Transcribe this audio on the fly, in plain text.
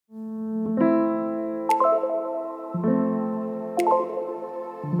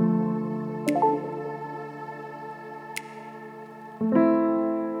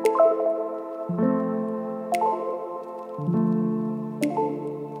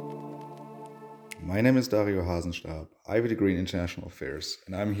My name is Dario Hasenstab, Ivy degree in International Affairs,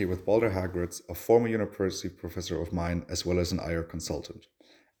 and I'm here with Balder Hagritz, a former university professor of mine as well as an IR consultant.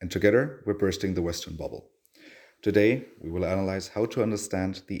 And together, we're bursting the Western bubble. Today, we will analyze how to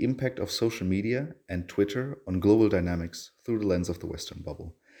understand the impact of social media and Twitter on global dynamics through the lens of the Western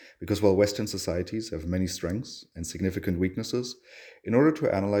bubble. Because while Western societies have many strengths and significant weaknesses, in order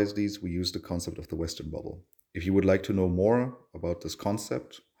to analyze these, we use the concept of the Western bubble. If you would like to know more about this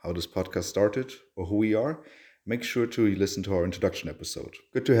concept, how this podcast started, or who we are, make sure to listen to our introduction episode.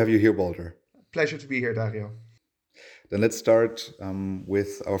 Good to have you here, Balder. Pleasure to be here, Dario. Then let's start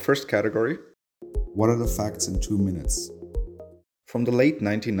with our first category. What are the facts in 2 minutes? From the late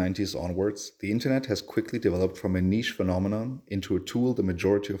 1990s onwards, the internet has quickly developed from a niche phenomenon into a tool the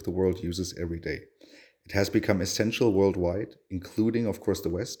majority of the world uses every day. It has become essential worldwide, including, of course, the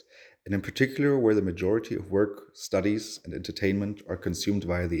West, and in particular where the majority of work, studies, and entertainment are consumed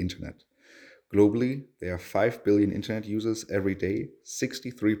via the internet. Globally, there are 5 billion internet users every day,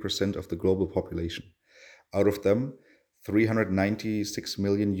 63% of the global population. Out of them, 396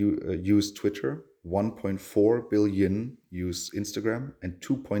 million use Twitter, 1.4 billion use Instagram, and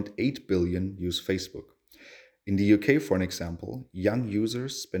 2.8 billion use Facebook. In the UK, for an example, young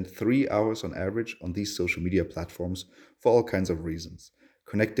users spend 3 hours on average on these social media platforms for all kinds of reasons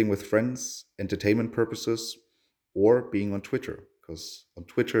connecting with friends, entertainment purposes, or being on Twitter. Because on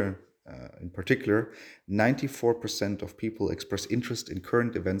Twitter, in particular, 94% of people express interest in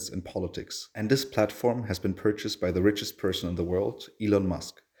current events and politics. And this platform has been purchased by the richest person in the world, Elon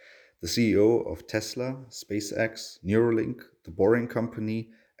Musk, the CEO of Tesla, SpaceX, Neuralink, The Boring Company,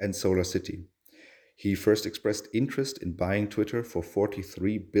 and SolarCity. He first expressed interest in buying Twitter for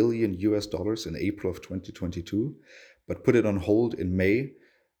 43 billion US dollars in April of 2022, but put it on hold in May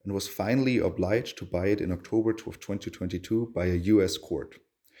and was finally obliged to buy it in October of 2022 by a US court.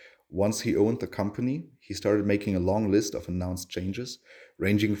 Once he owned the company, he started making a long list of announced changes,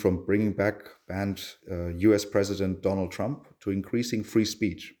 ranging from bringing back banned US President Donald Trump to increasing free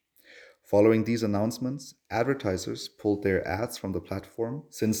speech. Following these announcements, advertisers pulled their ads from the platform.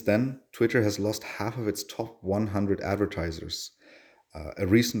 Since then, Twitter has lost half of its top 100 advertisers. A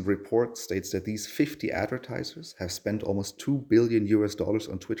recent report states that these 50 advertisers have spent almost 2 billion US dollars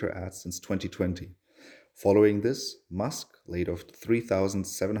on Twitter ads since 2020. Following this, Musk laid off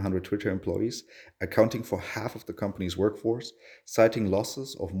 3,700 Twitter employees, accounting for half of the company's workforce, citing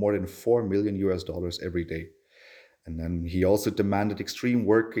losses of more than 4 million US dollars every day. And then he also demanded extreme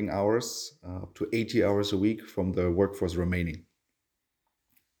working hours, up to 80 hours a week from the workforce remaining.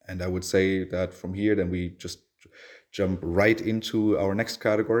 And I would say that from here, then we just jump right into our next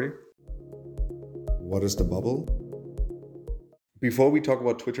category. What is the bubble? Before we talk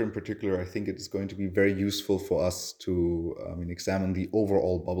about Twitter in particular, I think it is going to be very useful for us to examine the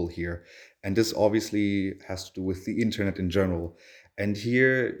overall bubble here. And this obviously has to do with the internet in general. And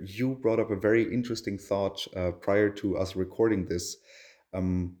here you brought up a very interesting thought prior to us recording this.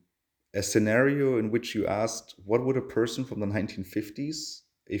 Um, a scenario in which you asked, what would a person from the 1950s,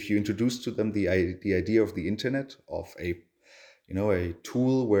 if you introduced to them the idea of the internet, of a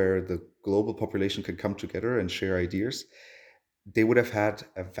tool where the global population can come together and share ideas, they would have had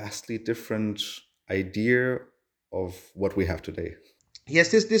a vastly different idea of what we have today. Yes,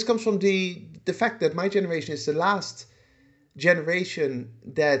 this comes from the fact that my generation is the last generation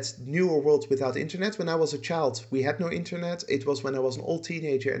that knew a world without internet. When I was a child, we had no internet. It was when I was an old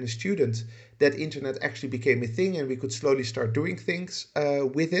teenager and a student that internet actually became a thing, and we could slowly start doing things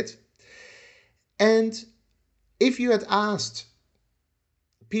with it. And if you had asked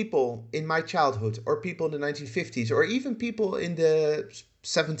people in my childhood, or people in the 1950s, or even people in the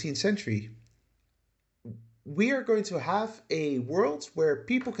 17th century, we are going to have a world where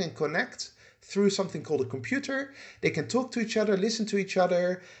people can connect through something called a computer. They can talk to each other, listen to each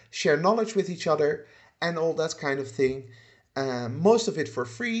other, share knowledge with each other, and all that kind of thing. Most of it for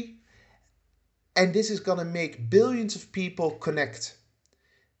free. And this is going to make billions of people connect.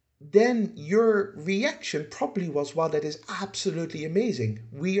 Then your reaction probably was, wow, that is absolutely amazing.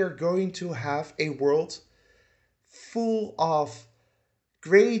 We are going to have a world full of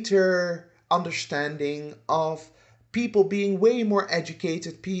greater understanding, of people being way more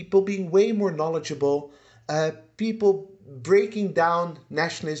educated, people being way more knowledgeable, people breaking down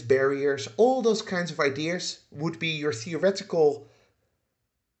nationalist barriers. All those kinds of ideas would be your theoretical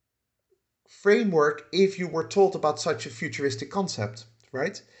framework if you were told about such a futuristic concept,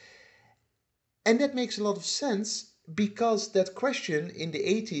 right? And that makes a lot of sense because that question in the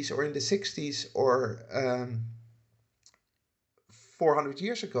 80s or in the 60s or 400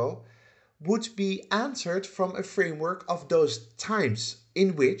 years ago would be answered from a framework of those times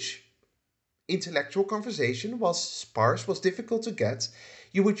in which intellectual conversation was sparse, was difficult to get.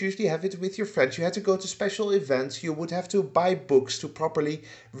 You would usually have it with your friends. You had to go to special events. You would have to buy books to properly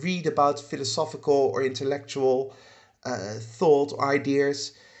read about philosophical or intellectual thought or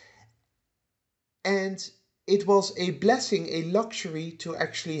ideas. And it was a blessing, a luxury to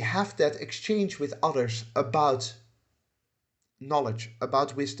actually have that exchange with others about knowledge,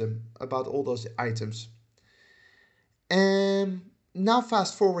 about wisdom, about all those items. And now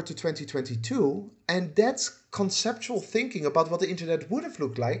fast forward to 2022, and that conceptual thinking about what the internet would have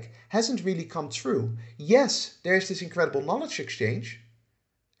looked like hasn't really come true. Yes, there's this incredible knowledge exchange.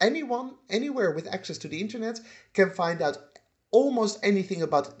 Anyone, anywhere with access to the internet can find out almost anything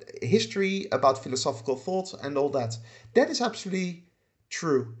about history, about philosophical thought, and all that. That is absolutely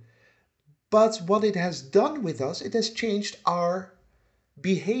true. But what it has done with us, it has changed our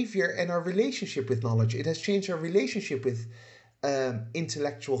behavior and our relationship with knowledge. It has changed our relationship with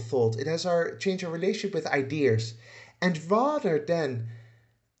intellectual thought. It has changed our relationship with ideas. And rather than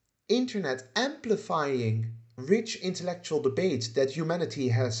internet amplifying rich intellectual debate that humanity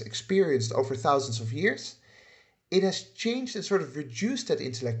has experienced over thousands of years, it has changed and sort of reduced that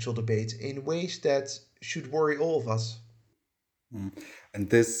intellectual debate in ways that should worry all of us. And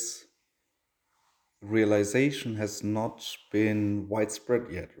this realization has not been widespread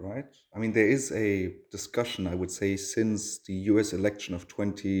yet, right? I mean, there is a discussion, I would say, since the US election of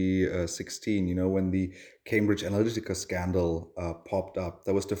 2016, when the Cambridge Analytica scandal popped up.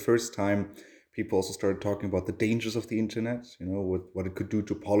 That was the first time people also started talking about the dangers of the internet, what it could do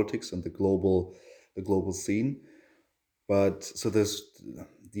to politics and the global scene. But so there's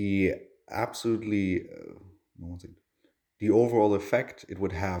the absolutely, what's it? The overall effect it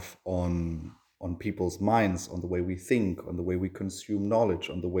would have on people's minds, on the way we think, on the way we consume knowledge,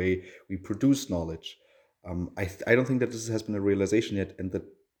 on the way we produce knowledge. I don't think that this has been a realization yet, and the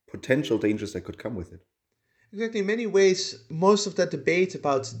potential dangers that could come with it. Exactly. In many ways, most of that debate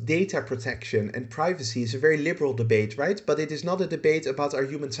about data protection and privacy is a very liberal debate, right? But it is not a debate about our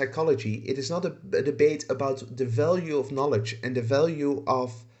human psychology. It is not a debate about the value of knowledge and the value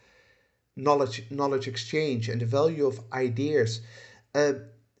of knowledge exchange and the value of ideas. Uh,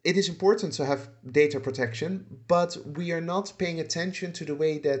 it is important to have data protection, but we are not paying attention to the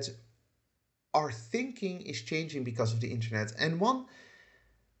way that our thinking is changing because of the internet. And one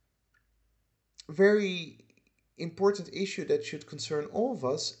very important issue that should concern all of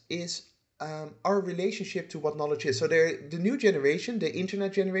us is our relationship to what knowledge is. So the new generation, the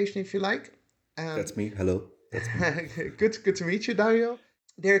internet generation, if you like. That's me. Hello. That's me. Good to meet you, Dario.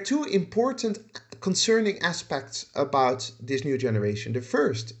 There are two important concerning aspects about this new generation. The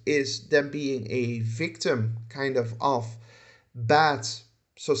first is them being a victim of bad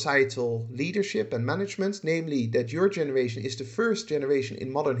societal leadership and management, namely that your generation is the first generation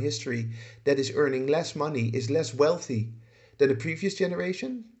in modern history that is earning less money, is less wealthy than the previous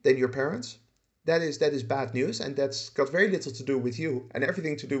generation, than your parents. That is bad news, and that's got very little to do with you and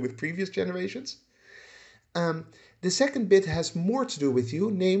everything to do with previous generations. The second bit has more to do with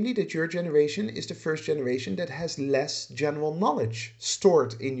you, namely that your generation is the first generation that has less general knowledge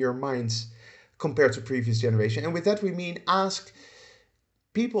stored in your minds compared to previous generation. And with that we mean ask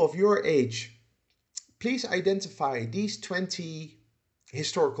people of your age, please identify these 20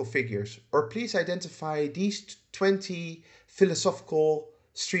 historical figures, or please identify these 20 philosophical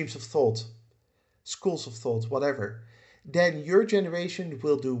streams of thought, schools of thought, whatever. Then your generation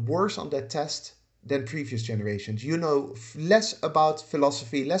will do worse on that test than previous generations. You know less about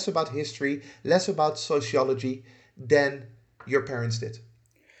philosophy, less about history, less about sociology than your parents did.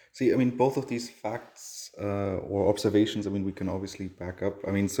 See, I mean, both of these facts or observations, I mean, we can obviously back up.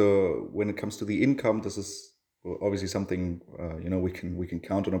 I mean, so when it comes to the income, this is obviously something we can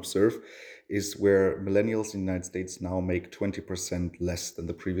count and observe, is where millennials in the United States now make 20% less than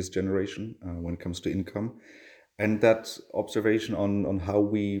the previous generation when it comes to income, and that observation on how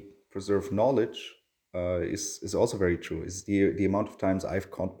we preserve knowledge is also very true. Is the amount of times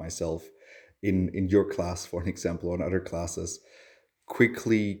I've caught myself in your class, for an example, or in other classes,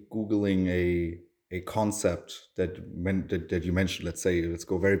 quickly googling a concept that you mentioned. Let's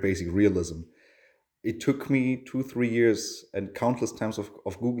go very basic, realism. It took me 2-3 years and countless times of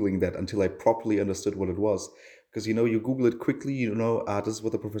googling that until I properly understood what it was, because you google it quickly, this is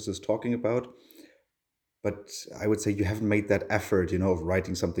what the professor is talking about, but I would say you haven't made that effort, of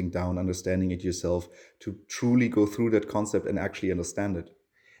writing something down, understanding it yourself, to truly go through that concept and actually understand it.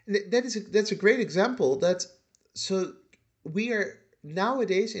 That's a great example. So we are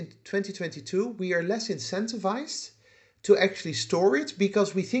nowadays in 2022 we are less incentivized to actually store it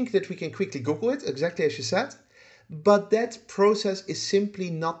because we think that we can quickly Google it, exactly as you said. But that process is simply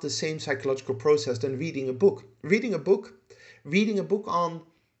not the same psychological process than reading a book. Reading a book on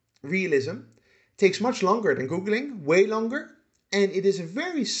realism takes much longer than Googling, way longer. And it is a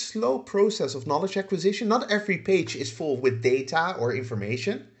very slow process of knowledge acquisition. Not every page is full with data or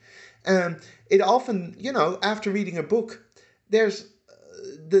information. It often, after reading a book, there's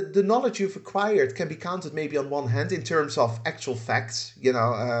the knowledge you've acquired can be counted maybe on one hand in terms of actual facts,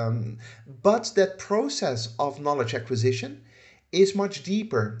 but that process of knowledge acquisition is much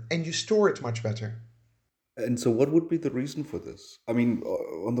deeper and you store it much better. And so, what would be the reason for this? I mean,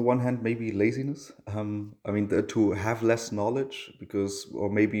 on the one hand, maybe laziness. I mean, to have less knowledge because, or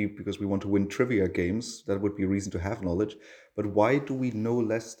maybe because we want to win trivia games, that would be a reason to have knowledge. But why do we know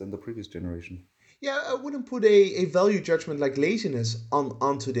less than the previous generation? Yeah, I wouldn't put a value judgment like laziness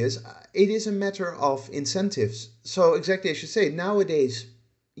onto this. It is a matter of incentives. So exactly as you say, nowadays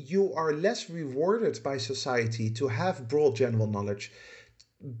you are less rewarded by society to have broad general knowledge.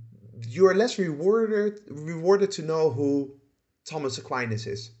 You are less rewarded to know who Thomas Aquinas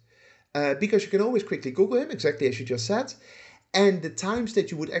is. Because you can always quickly Google him, exactly as you just said. And the times that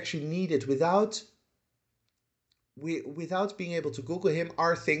you would actually need it without being able to Google him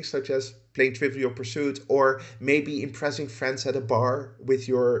are things such as playing Trivial Pursuit or maybe impressing friends at a bar with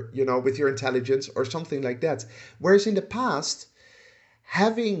your intelligence or something like that. Whereas in the past,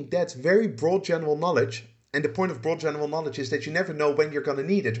 having that very broad general knowledge, and the point of broad general knowledge is that you never know when you're going to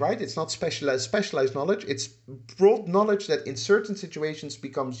need it, right? It's not specialized knowledge. It's broad knowledge that in certain situations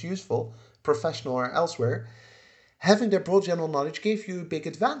becomes useful, professional or elsewhere. Having that broad general knowledge gave you a big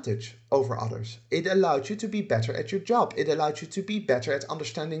advantage over others. It allowed you to be better at your job. It allowed you to be better at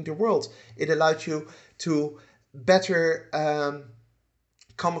understanding the world. It allowed you to better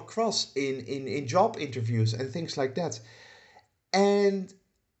come across in job interviews and things like that. And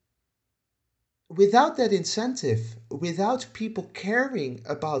without that incentive, without people caring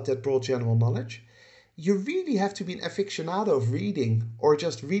about that broad general knowledge, you really have to be an aficionado of reading or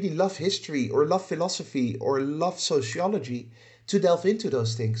just really love history or love philosophy or love sociology to delve into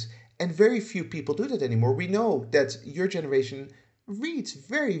those things. And very few people do that anymore. We know that your generation reads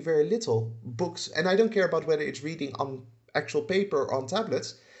very, very little books. And I don't care about whether it's reading on actual paper or on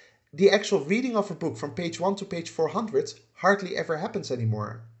tablets. The actual reading of a book from page 1 to page 400 hardly ever happens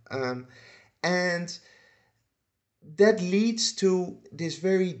anymore. And that leads to this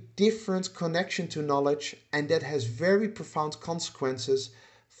very different connection to knowledge, and that has very profound consequences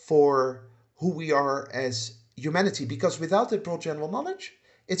for who we are as humanity. Because without that broad general knowledge,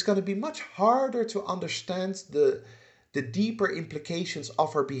 it's going to be much harder to understand the deeper implications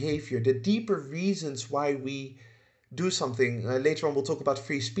of our behavior, the deeper reasons why we do something. Later on, we'll talk about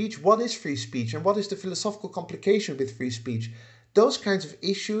free speech. What is free speech, and what is the philosophical complication with free speech? Those kinds of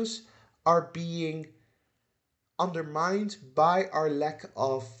issues are being undermined by our lack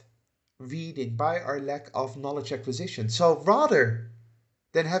of reading, by our lack of knowledge acquisition. So rather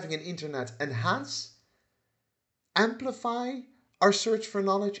than having an internet enhance, amplify our search for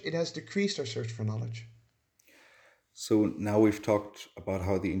knowledge, it has decreased our search for knowledge. So now we've talked about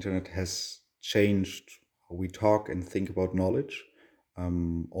how the internet has changed how we talk and think about knowledge,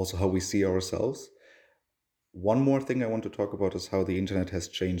 also how we see ourselves. One more thing I want to talk about is how the internet has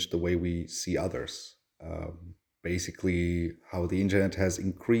changed the way we see others. Basically, how the internet has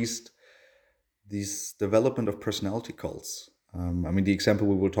increased this development of personality cults. I mean, the example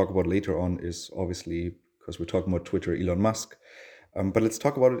we will talk about later on is obviously because we're talking about Twitter, Elon Musk. But let's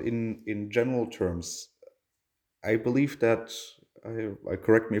talk about it in general terms. I believe that, I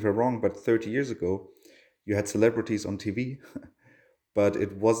correct me if I'm wrong, but 30 years ago, you had celebrities on TV, but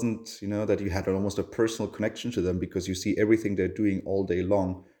it wasn't, that you had almost a personal connection to them because you see everything they're doing all day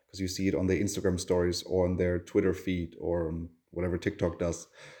long because you see it on their Instagram stories or on their Twitter feed or on whatever TikTok does.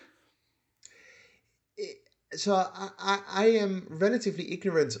 So I am relatively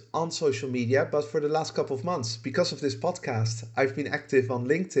ignorant on social media, but for the last couple of months, because of this podcast, I've been active on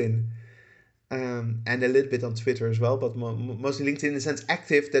LinkedIn, and a little bit on Twitter as well, but mostly LinkedIn in the sense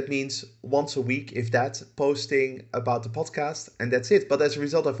active. That means once a week, if that, posting about the podcast, and that's it. But as a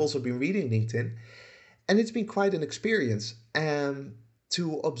result, I've also been reading LinkedIn, and it's been quite an experience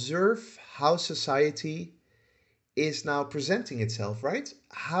to observe how society is now presenting itself, right?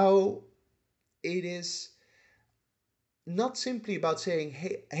 How it is not simply about saying,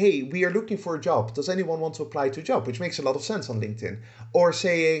 hey, we are looking for a job. Does anyone want to apply to a job? Which makes a lot of sense on LinkedIn. Or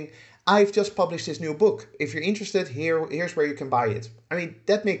saying, I've just published this new book. If you're interested, here's where you can buy it. I mean,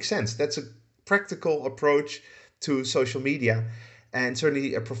 that makes sense. That's a practical approach to social media, and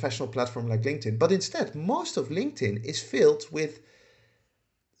certainly a professional platform like LinkedIn. But instead, most of LinkedIn is filled with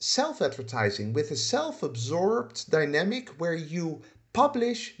self-advertising, with a self-absorbed dynamic where you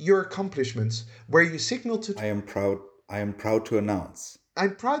publish your accomplishments, where you signal to. I am proud. I am proud to announce.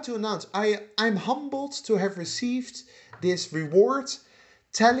 I'm proud to announce I'm humbled to have received this reward,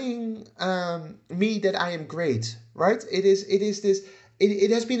 telling me that I am great. Right? It is this.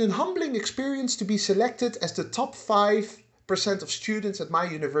 It has been a humbling experience to be selected as the top 5% of students at my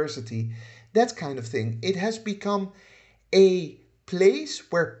university. That kind of thing. It has become a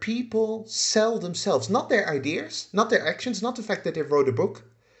place where people sell themselves, not their ideas, not their actions, not the fact that they wrote a book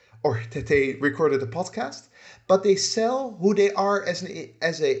or that they recorded a podcast, but they sell who they are as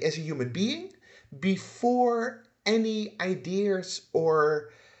a human being before any ideas or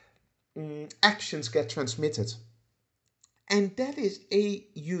actions get transmitted. And that is a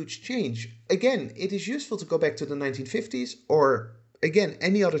huge change. Again, it is useful to go back to the 1950s or again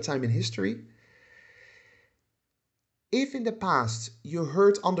any other time in history. If in the past you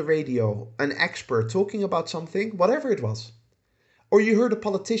heard on the radio an expert talking about something, whatever it was, or you heard a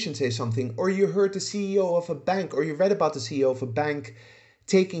politician say something, or you heard the CEO of a bank, or you read about the CEO of a bank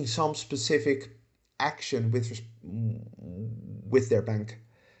taking some specific action with their bank,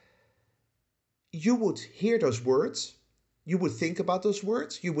 you would hear those words, you would think about those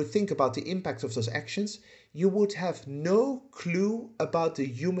words, you would think about the impact of those actions, you would have no clue about the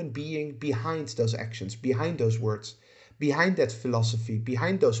human being behind those actions, behind those words, behind that philosophy,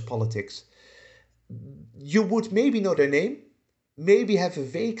 behind those politics. You would maybe know their name, maybe have a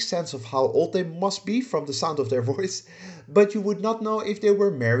vague sense of how old they must be from the sound of their voice, but you would not know if they were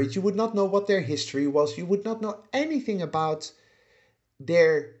married, you would not know what their history was, you would not know anything about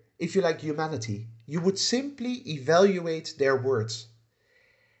their, if you like, humanity. You would simply evaluate their words.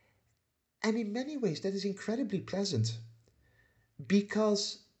 And in many ways, that is incredibly pleasant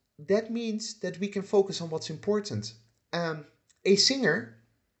because that means that we can focus on what's important. A singer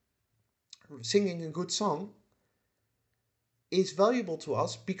singing a good song is valuable to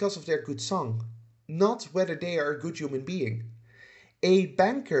us because of their good song, not whether they are a good human being. A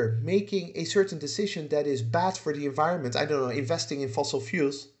banker making a certain decision that is bad for the environment, I don't know, investing in fossil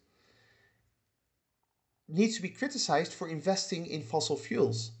fuels, needs to be criticized for investing in fossil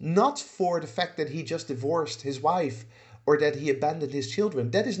fuels, not for the fact that he just divorced his wife or that he abandoned his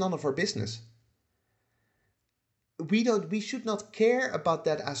children. That is none of our business. We should not care about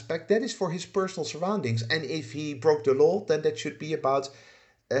that aspect. That is for his personal surroundings. And if he broke the law, then that should be about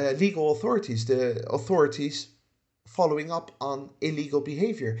legal authorities, the authorities following up on illegal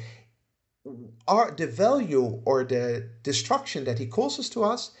behavior. The value or the destruction that he causes to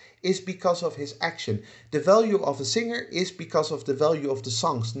us is because of his action. The value of a singer is because of the value of the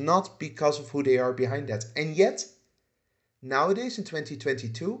songs, not because of who they are behind that. And yet, nowadays in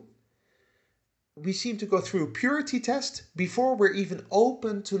 2022, we seem to go through a purity test before we're even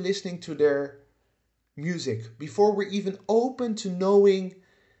open to listening to their music, before we're even open to knowing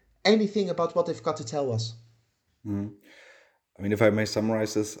anything about what they've got to tell us. Mhm. I mean, if I may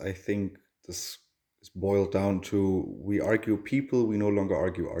summarize this, I think this is boiled down to we argue people, we no longer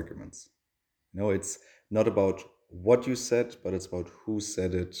argue arguments. It's not about what you said, but it's about who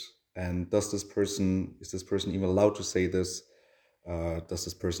said it. And is this person even allowed to say this? Does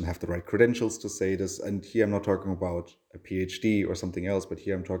this person have the right credentials to say this? And here I'm not talking about a PhD or something else, but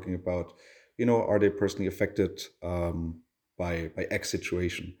here I'm talking about, are they personally affected by X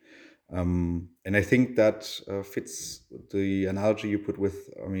situation? And I think that fits the analogy you put with,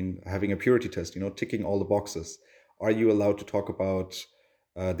 I mean, having a purity test, ticking all the boxes. Are you allowed to talk about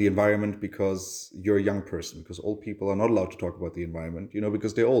the environment because you're a young person? Because old people are not allowed to talk about the environment,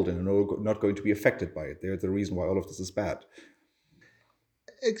 because they're old and are not going to be affected by it. They're the reason why all of this is bad.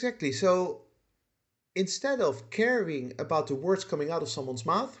 Exactly. So instead of caring about the words coming out of someone's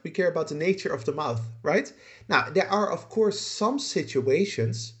mouth, we care about the nature of the mouth, right? Now, there are, of course, some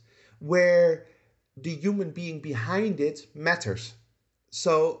situations where the human being behind it matters.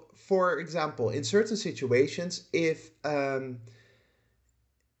 So, for example, in certain situations, if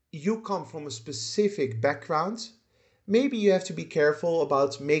you come from a specific background, maybe you have to be careful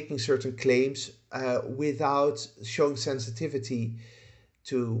about making certain claims without showing sensitivity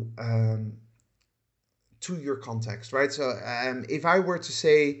to your context, right? So if I were to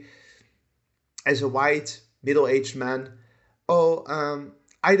say, as a white middle-aged man,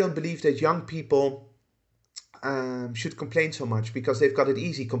 I don't believe that young people should complain so much because they've got it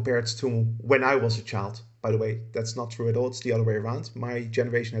easy compared to when I was a child. By the way, that's not true at all. It's the other way around. My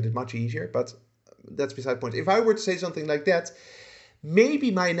generation had it much easier, but that's beside the point. If I were to say something like that,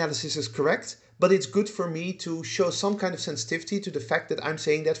 maybe my analysis is correct, but it's good for me to show some kind of sensitivity to the fact that I'm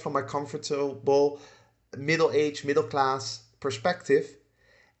saying that from my comfortable middle-aged, middle-class perspective.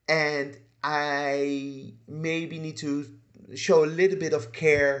 and I maybe need to show a little bit of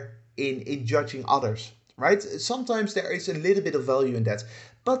care in judging others, right? Sometimes there is a little bit of value in that,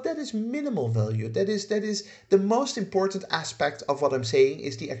 but that is minimal value. That is the most important aspect of what I'm saying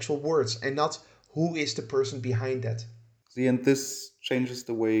is the actual words and not who is the person behind that. See, and this changes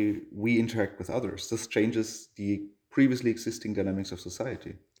the way we interact with others. This changes the previously existing dynamics of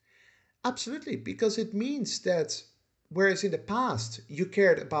society. Absolutely, because it means that whereas in the past you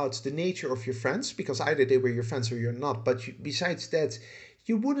cared about the nature of your friends, because either they were your friends or you're not, but besides that,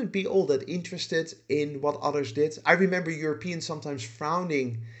 you wouldn't be all that interested in what others did. I remember Europeans sometimes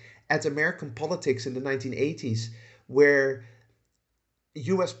frowning at American politics in the 1980s, where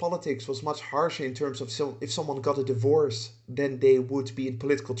US politics was much harsher in terms of if someone got a divorce, then they would be in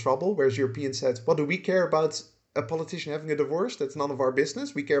political trouble. Whereas Europeans said, what do we care about a politician having a divorce? That's none of our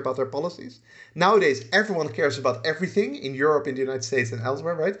business. We care about their policies. Nowadays, everyone cares about everything in Europe, in the United States, and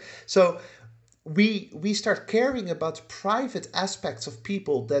elsewhere, right? So we start caring about private aspects of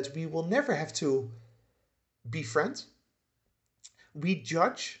people that we will never have to befriend. We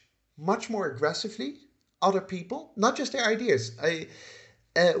judge much more aggressively other people, not just their ideas.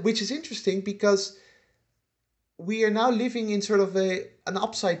 Which is interesting because we are now living in sort of an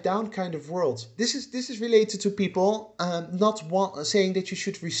upside down kind of world. This is related to people not saying that you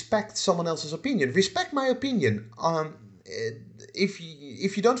should respect someone else's opinion. Respect my opinion. If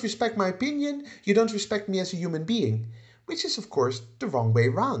you don't respect my opinion, you don't respect me as a human being, which is of course the wrong way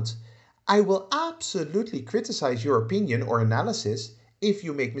around. I will absolutely criticize your opinion or analysis if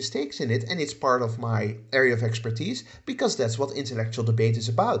you make mistakes in it, and it's part of my area of expertise because that's what intellectual debate is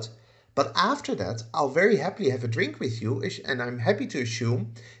about. But after that, I'll very happily have a drink with you, and I'm happy to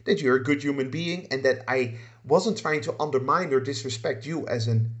assume that you're a good human being and that I wasn't trying to undermine or disrespect you as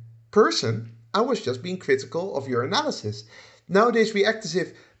a person. I was just being critical of your analysis. Nowadays, we act as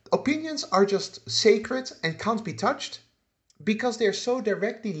if opinions are just sacred and can't be touched because they're so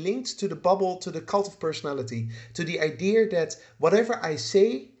directly linked to the bubble, to the cult of personality, to the idea that whatever I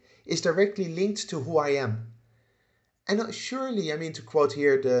say is directly linked to who I am. And surely, I mean, to quote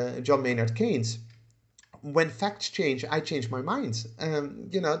here the John Maynard Keynes, when facts change, I change my mind.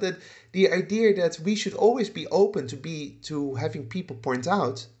 That the idea that we should always be open to having people point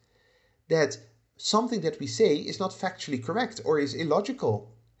out that something that we say is not factually correct or is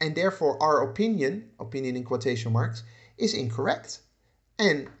illogical, and therefore our opinion in quotation marks, is incorrect.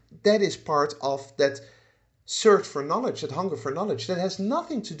 And that is part of that search for knowledge, that hunger for knowledge, that has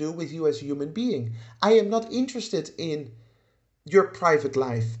nothing to do with you as a human being. I am not interested in your private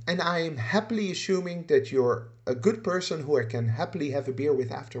life, and I am happily assuming that you're a good person who I can happily have a beer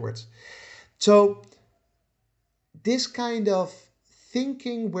with afterwards. So, this kind of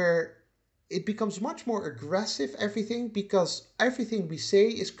thinking where it becomes much more aggressive, everything, because everything we say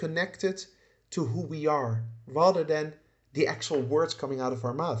is connected to who we are rather than the actual words coming out of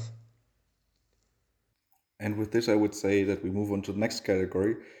our mouth. And with this, I would say that we move on to the next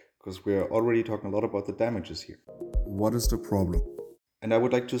category because we're already talking a lot about the damages here. What is the problem? And I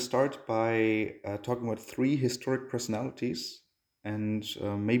would like to start by talking about three historic personalities and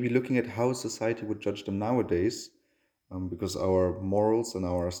maybe looking at how society would judge them nowadays, because our morals and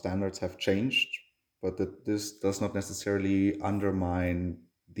our standards have changed, but that this does not necessarily undermine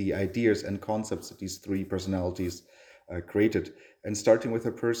the ideas and concepts that these three personalities created. And starting with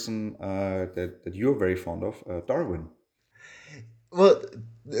a person that you're very fond of, Darwin. Well,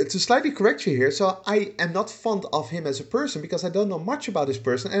 to slightly correct you here, so I am not fond of him as a person because I don't know much about this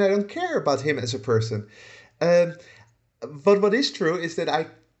person and I don't care about him as a person. Um, but what is true is that I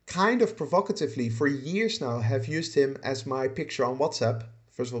kind of provocatively for years now have used him as my picture on WhatsApp.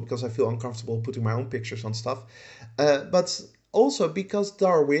 First of all, because I feel uncomfortable putting my own pictures on stuff, but also because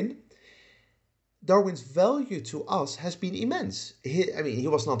Darwin's value to us has been immense. He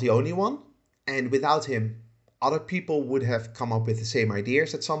was not the only one, and without him, other people would have come up with the same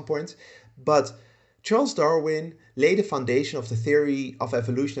ideas at some point. But Charles Darwin laid the foundation of the theory of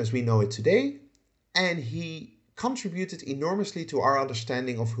evolution as we know it today, and he contributed enormously to our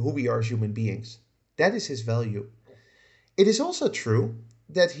understanding of who we are as human beings. That is his value. It is also true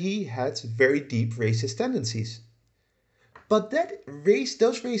that he had very deep racist tendencies. But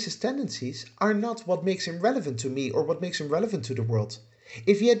those racist tendencies are not what makes him relevant to me or what makes him relevant to the world.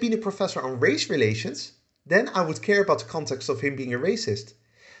 If he had been a professor on race relations, then I would care about the context of him being a racist.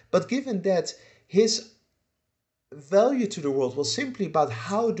 But given that his value to the world was simply about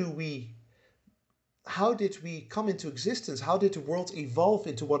how did we come into existence, how did the world evolve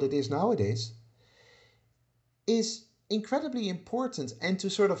into what it is nowadays, is incredibly important, and to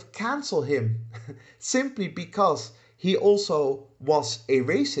sort of cancel him simply because He also was a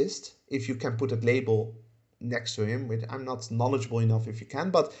racist, if you can put that label next to him. I'm not knowledgeable enough if you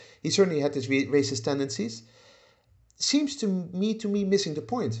can, but he certainly had his racist tendencies. Seems to me missing the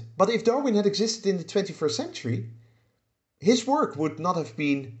point. But if Darwin had existed in the 21st century, his work would not have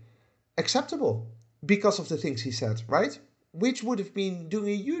been acceptable because of the things he said, right? Which would have been doing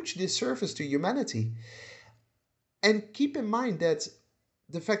a huge disservice to humanity. And keep in mind that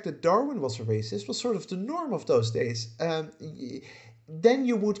the fact that Darwin was a racist was sort of the norm of those days. Then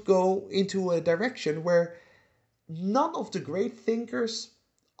you would go into a direction where none of the great thinkers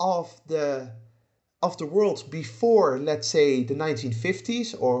of the world before, let's say, the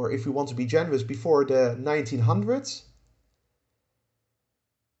 1950s, or if we want to be generous, before the 1900s,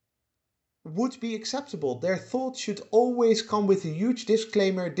 would be acceptable. Their thoughts should always come with a huge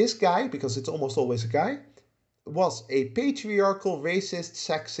disclaimer. This guy, because it's almost always a guy, was a patriarchal, racist,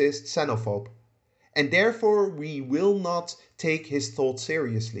 sexist, xenophobe. And therefore we will not take his thoughts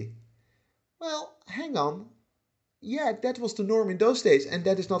seriously. Well, hang on. Yeah, that was the norm in those days, and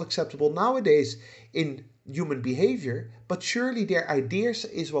that is not acceptable nowadays in human behavior. But surely their ideas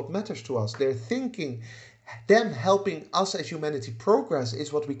is what matters to us. Their thinking, them helping us as humanity progress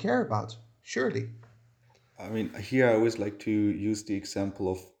is what we care about. Surely. I mean, here I always like to use the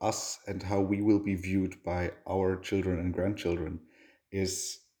example of us and how we will be viewed by our children and grandchildren.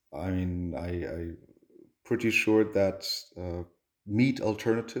 Is I pretty sure that meat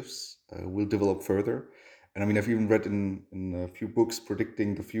alternatives will develop further. And I mean, I've even read in a few books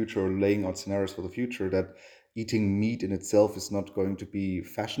predicting the future or laying out scenarios for the future that eating meat in itself is not going to be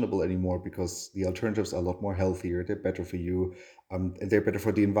fashionable anymore because the alternatives are a lot more healthier, they're better for you, and they're better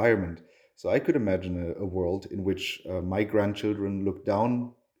for the environment. So I could imagine a world in which my grandchildren look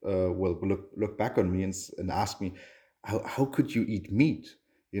down, look back on me and ask me, how could you eat meat?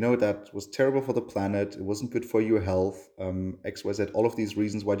 You know, that was terrible for the planet. It wasn't good for your health. X, Y, Z, all of these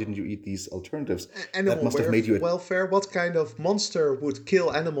reasons. Why didn't you eat these alternatives? That Animal must have made you welfare. What kind of monster would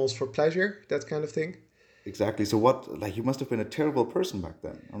kill animals for pleasure? That kind of thing. exactly. So what, like, you must have been a terrible person back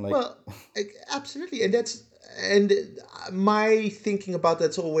then. I'm like, Well, absolutely, and my thinking about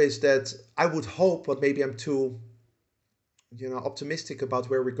that's always that I would hope, but maybe I'm too optimistic about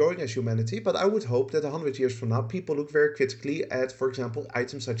where we're going as humanity. But I would hope that 100 years from now, people look very critically at, for example,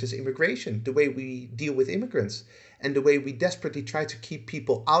 items such as immigration, the way we deal with immigrants, and the way we desperately try to keep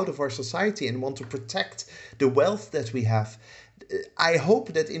people out of our society and want to protect the wealth that we have. I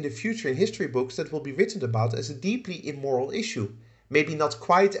hope that in the future, in history books, that will be written about as a deeply immoral issue. Maybe not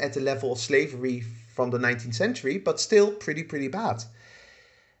quite at the level of slavery from the 19th century, but still pretty bad.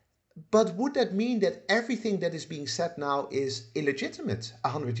 But would that mean that everything that is being said now is illegitimate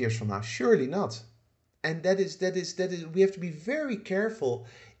 100 years from now? Surely not. And that is we have to be very careful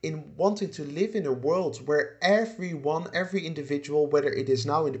in wanting to live in a world where everyone, every individual, whether it is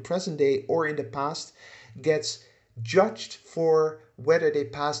now in the present day or in the past, gets judged for whether they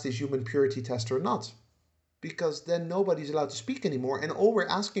pass this human purity test or not, because then nobody's allowed to speak anymore. And all we're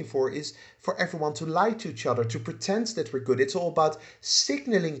asking for is for everyone to lie to each other, to pretend that we're good. It's all about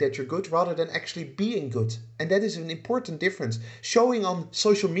signaling that you're good rather than actually being good. And that is an important difference. Showing on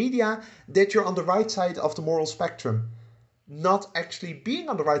social media that you're on the right side of the moral spectrum. Not actually being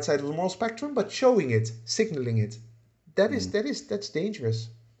on the right side of the moral spectrum, but showing it, signaling it. mm, That's dangerous.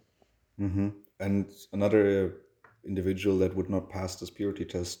 and another individual that would not pass this purity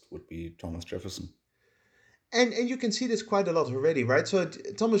test would be Thomas Jefferson. And you can see this quite a lot already, right? So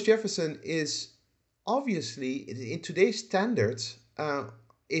Thomas Jefferson is obviously in today's standards.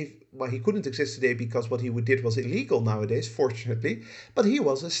 If well, he couldn't exist today because what he did was illegal nowadays, fortunately. But he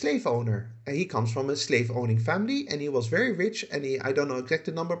was a slave owner, and he comes from a slave-owning family, and he was very rich. And I don't know exact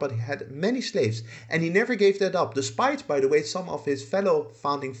the number, but he had many slaves, and he never gave that up, despite, by the way, some of his fellow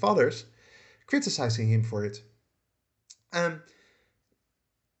founding fathers criticizing him for it. Um,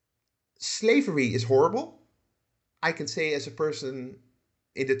 Slavery is horrible. I can say as a person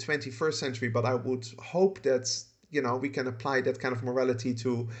in the 21st century, but I would hope that we can apply that kind of morality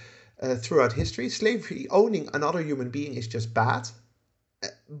to throughout history. Slavery, owning another human being, is just bad,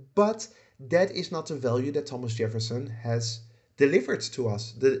 but that is not the value that Thomas Jefferson has delivered to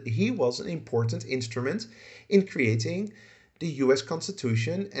us. He was an important instrument in creating the U.S.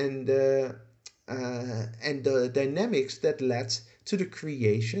 Constitution and the dynamics that led to the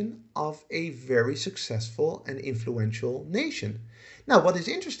creation of a very successful and influential nation. Now, what is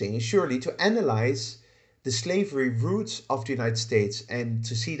interesting is surely to analyze the slavery roots of the United States and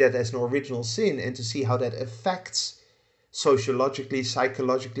to see that as an original sin and to see how that affects sociologically,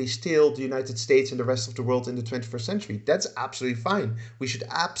 psychologically, still the United States and the rest of the world in the 21st century. That's absolutely fine. We should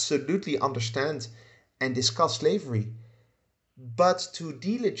absolutely understand and discuss slavery. But to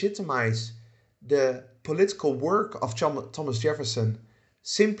delegitimize the political work of Thomas Jefferson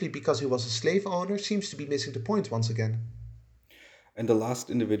simply because he was a slave owner seems to be missing the point once again. And the last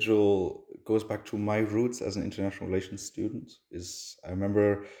individual goes back to my roots as an international relations student. Is I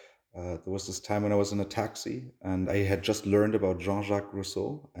remember there was this time when I was in a taxi and I had just learned about Jean-Jacques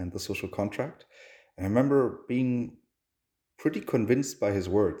Rousseau and the social contract. And I remember being pretty convinced by his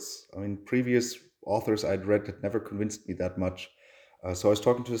words. I mean, previous authors I'd read had never convinced me that much. So I was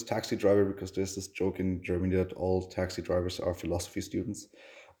talking to this taxi driver because there's this joke in Germany that all taxi drivers are philosophy students.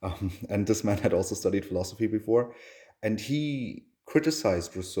 And this man had also studied philosophy before. And he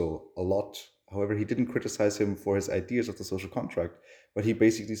criticized Rousseau a lot. However, he didn't criticize him for his ideas of the social contract, but he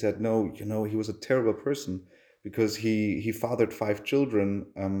basically said, no, he was a terrible person because he fathered five children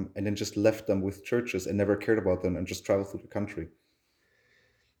and then just left them with churches and never cared about them and just traveled through the country.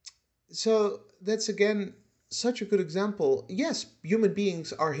 So that's again such a good example. Yes, human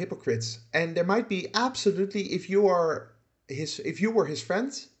beings are hypocrites, and there might be absolutely if you were his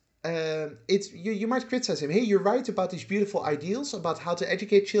friend, it's you might criticize him. Hey, you're right about these beautiful ideals about how to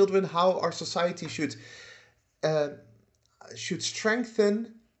educate children, how our society uh, should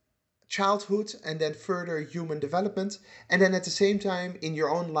strengthen childhood and then further human development, and then at the same time in your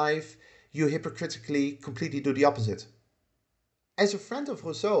own life you hypocritically completely do the opposite. As a friend of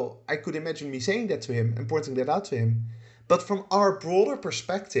Rousseau, I could imagine me saying that to him and pointing that out to him. But from our broader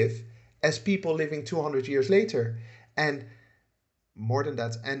perspective, as people living 200 years later, and more than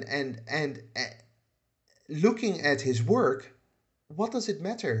that, and looking at his work, what does it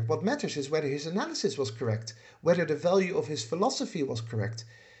matter? What matters is whether his analysis was correct, whether the value of his philosophy was correct.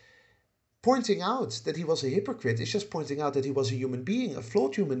 Pointing out that he was a hypocrite is just pointing out that he was a human being, a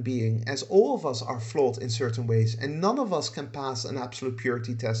flawed human being, as all of us are flawed in certain ways, and none of us can pass an absolute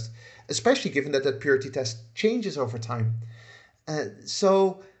purity test, especially given that that purity test changes over time.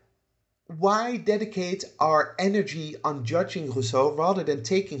 So, why dedicate our energy on judging Rousseau rather than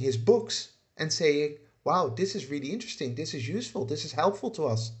taking his books and saying, wow, this is really interesting, this is useful, this is helpful to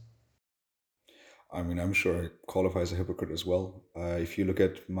us? I mean, I'm sure I qualify as a hypocrite as well. If you look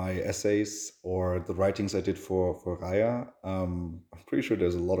at my essays or the writings I did for Raya, I'm pretty sure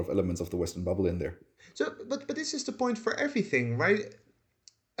there's a lot of elements of the Western bubble in there. So, but this is the point for everything, right?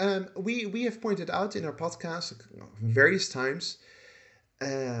 We have pointed out in our podcast various times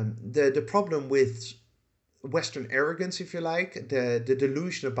the problem with Western arrogance, if you like, the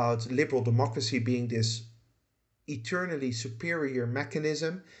delusion about liberal democracy being this eternally superior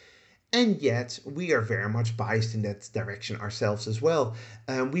mechanism. And yet, we are very much biased in that direction ourselves as well.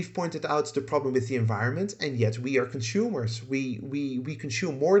 We've pointed out the problem with the environment, and yet we are consumers. We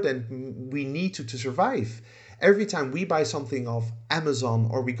consume more than we need to survive. Every time we buy something off Amazon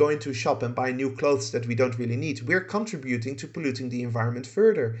or we go into a shop and buy new clothes that we don't really need, we're contributing to polluting the environment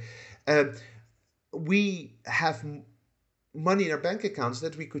further. Uh, we have money in our bank accounts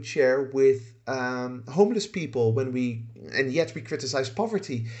that we could share with homeless people and yet we criticize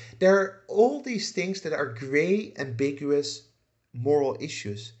poverty. There are all these things that are gray, ambiguous moral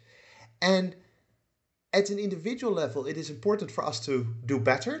issues. And at an individual level, it is important for us to do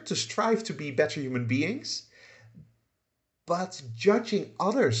better, to strive to be better human beings, but judging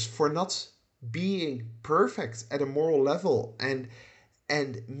others for not being perfect at a moral level and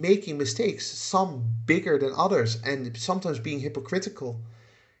making mistakes, some bigger than others, and sometimes being hypocritical.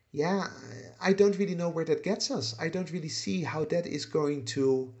 Yeah, I don't really know where that gets us. I don't really see how that is going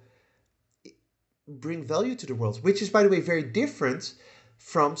to bring value to the world, which is, by the way, very different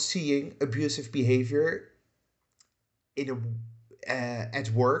from seeing abusive behavior in at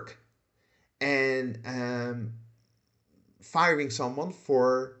work and firing someone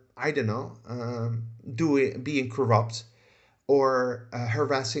for, I don't know, doing being corrupt or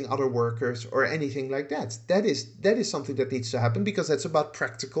harassing other workers or anything like that. That is something that needs to happen because that's about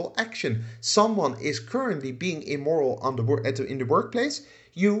practical action. Someone is currently being immoral on in the workplace.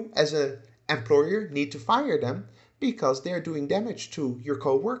 You, as an employer, need to fire them because they're doing damage to your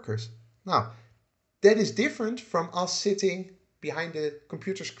co-workers. Now, that is different from us sitting behind the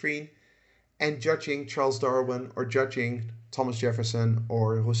computer screen and judging Charles Darwin or judging Thomas Jefferson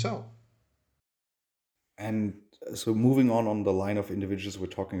or Rousseau. And so, moving on the line of individuals we're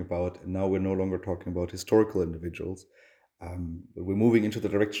talking about, and now we're no longer talking about historical individuals, but we're moving into the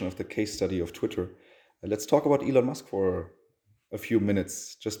direction of the case study of Twitter. Let's talk about Elon Musk for a few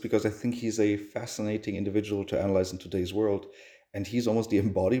minutes, just because I think he's a fascinating individual to analyze in today's world. And he's almost the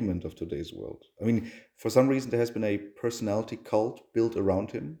embodiment of today's world. I mean, for some reason, there has been a personality cult built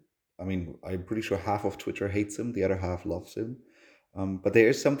around him. I mean, I'm pretty sure half of Twitter hates him, the other half loves him. But there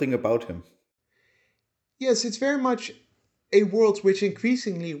is something about him. Yes, it's very much a world which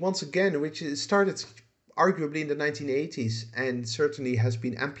increasingly, once again, which started arguably in the 1980s and certainly has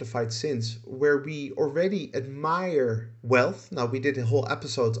been amplified since, where we already admire wealth. Now, we did a whole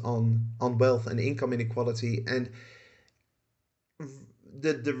episode on wealth and income inequality, and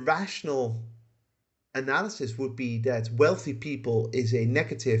the rational analysis would be that wealthy people is a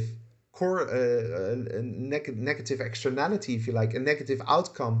negative negative externality, if you like, a negative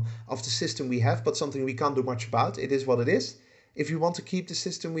outcome of the system we have, but something we can't do much about. It is what it is if you want to keep the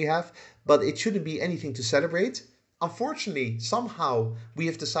system we have, but it shouldn't be anything to celebrate. Unfortunately, somehow we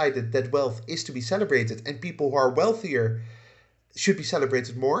have decided that wealth is to be celebrated and people who are wealthier should be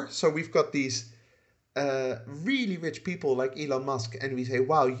celebrated more. So we've got these really rich people like Elon Musk, and we say,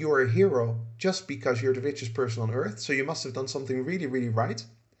 wow, you're a hero just because you're the richest person on earth, so you must have done something really, really right.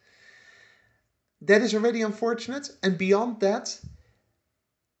 That is already unfortunate. And beyond that,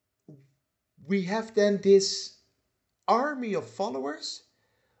 we have then this army of followers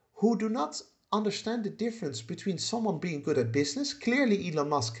who do not understand the difference between someone being good at business. Clearly, Elon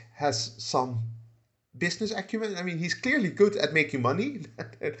Musk has some business acumen. I mean, he's clearly good at making money,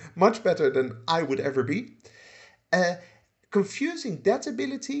 much better than I would ever be. Confusing that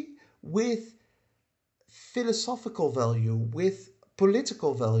ability with philosophical value, with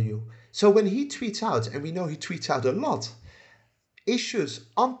political value. So when he tweets out, and we know he tweets out a lot, issues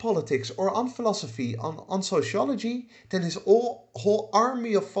on politics or on philosophy, on sociology, then his whole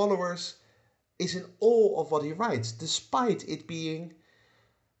army of followers is in awe of what he writes, despite it being,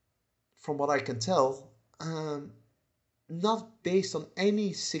 from what I can tell, not based on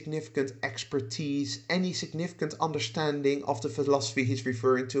any significant expertise, any significant understanding of the philosophy he's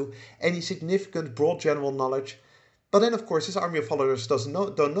referring to, any significant broad general knowledge. But then, of course, his army of followers don't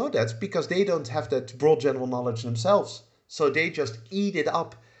know that because they don't have that broad general knowledge themselves. So they just eat it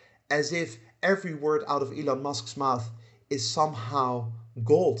up as if every word out of Elon Musk's mouth is somehow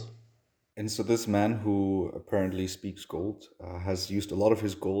gold. And so this man who apparently speaks gold has used a lot of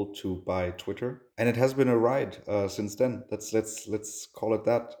his gold to buy Twitter, and it has been a ride since then. Let's call it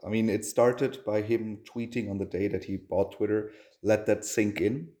that. I mean, it started by him tweeting on the day that he bought Twitter, let that sink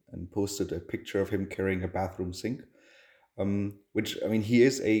in, and posted a picture of him carrying a bathroom sink. Which, I mean, he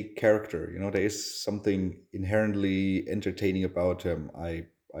is a character. You know, there is something inherently entertaining about him. I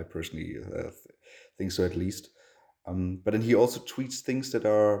personally think so, at least. But then he also tweets things that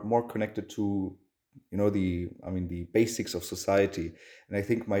are more connected to, the basics of society. And I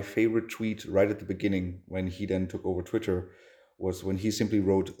think my favorite tweet right at the beginning, when he then took over Twitter, was when he simply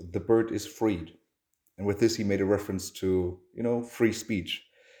wrote, "The bird is freed." And with this, he made a reference to, free speech.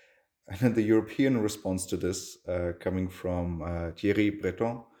 And then the European response to this, coming from Thierry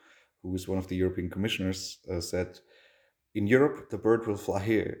Breton, who is one of the European commissioners, said, "In Europe, the bird will fly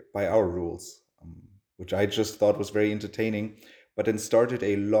here by our rules," which I just thought was very entertaining, but then started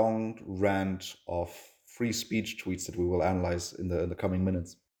a long rant of free speech tweets that we will analyze in the coming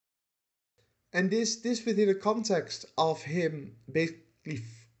minutes. And this within the context of him basically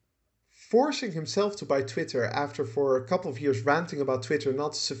forcing himself to buy Twitter after for a couple of years ranting about Twitter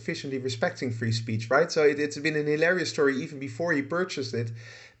not sufficiently respecting free speech, right? So it's been an hilarious story even before he purchased it,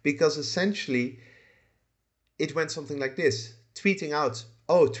 because essentially it went something like this, tweeting out,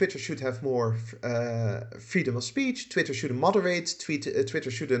 oh, Twitter should have more freedom of speech, Twitter shouldn't moderate,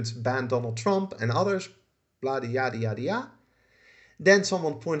 Twitter shouldn't ban Donald Trump and others, blah, yada, yada, yada. Then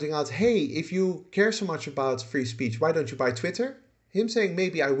someone pointing out, hey, if you care so much about free speech, why don't you buy Twitter? Him saying,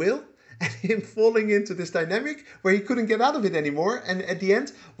 maybe I will. And him falling into this dynamic where he couldn't get out of it anymore. And at the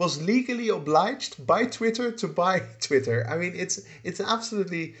end was legally obliged by Twitter to buy Twitter. I mean, it's an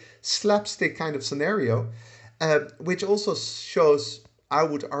absolutely slapstick kind of scenario, which also shows, I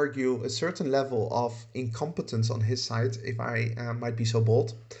would argue, a certain level of incompetence on his side, if I might be so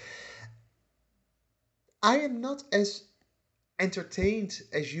bold. I am not as entertained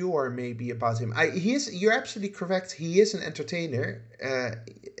as you are maybe about him. You're absolutely correct. He is an entertainer.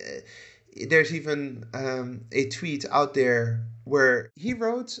 There's even a tweet out there where he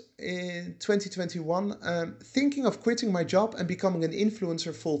wrote in 2021, thinking of quitting my job and becoming an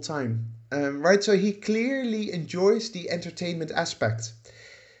influencer full time. Right, so he clearly enjoys the entertainment aspect.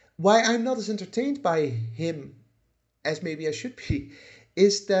 Why I'm not as entertained by him as maybe I should be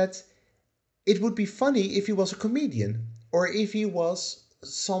is that it would be funny if he was a comedian or if he was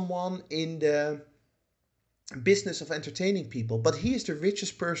someone in the business of entertaining people. But he is the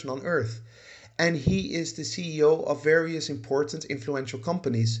richest person on earth, and he is the CEO of various important influential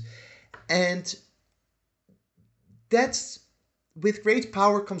companies. And that's, with great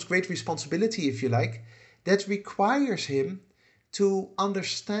power comes great responsibility, if you like. That requires him to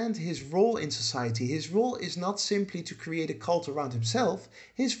understand his role in society. His role is not simply to create a cult around himself.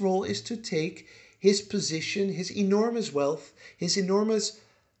 His role is to take his position, his enormous wealth, his enormous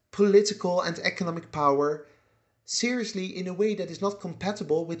political and economic power seriously in a way that is not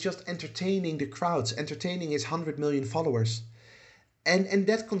compatible with just entertaining the crowds, entertaining his 100 million followers. And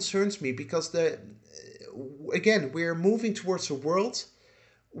that concerns me because again, we're moving towards a world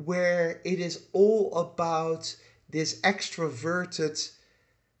where it is all about this extroverted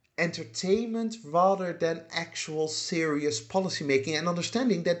entertainment rather than actual serious policymaking, and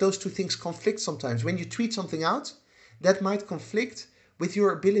understanding that those two things conflict sometimes. When you tweet something out, that might conflict with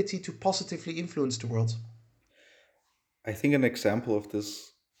your ability to positively influence the world. I think an example of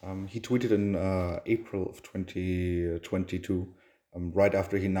this, he tweeted in April of 2022, right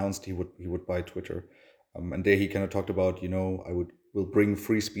after he announced he would buy Twitter, and there he kind of talked about, I will bring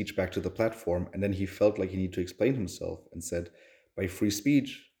free speech back to the platform, and then he felt like he needed to explain himself and said, by free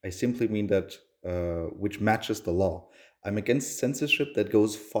speech, I simply mean that which matches the law. I'm against censorship that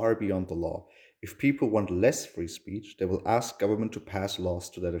goes far beyond the law. If people want less free speech, they will ask government to pass laws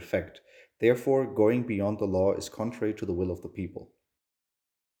to that effect. Therefore, going beyond the law is contrary to the will of the people.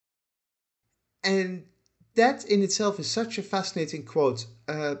 And that in itself is such a fascinating quote.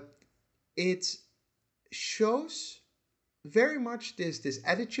 It shows very much this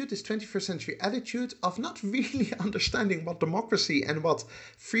attitude, this 21st century attitude of not really understanding what democracy and what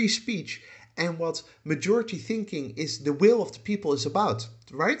free speech and what majority thinking is, the will of the people is about,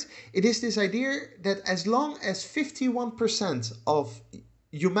 right? It is this idea that as long as 51% of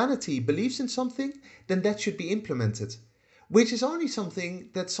humanity believes in something, then that should be implemented, which is only something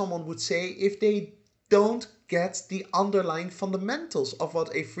that someone would say if they don't get the underlying fundamentals of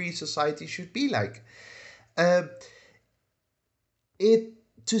what a free society should be like. Uh, it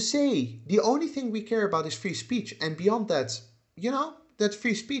to say the only thing we care about is free speech, and beyond that, that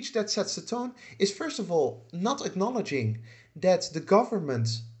free speech that sets the tone, is first of all not acknowledging that the government,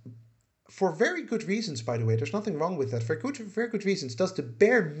 for very good reasons, by the way, there's nothing wrong with that, for very good reasons, does the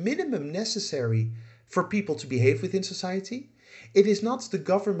bare minimum necessary for people to behave within society. It is not the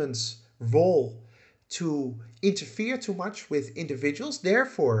government's role to interfere too much with individuals.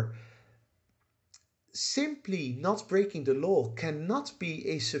 Therefore, simply not breaking the law cannot be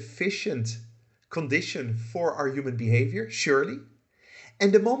a sufficient condition for our human behavior, surely.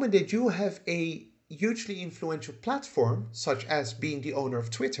 And the moment that you have a hugely influential platform, such as being the owner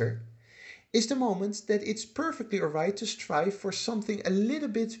of Twitter, is the moment that it's perfectly alright to strive for something a little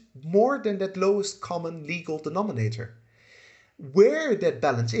bit more than that lowest common legal denominator. Where that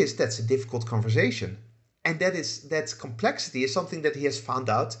balance is, that's a difficult conversation. And that complexity is something that he has found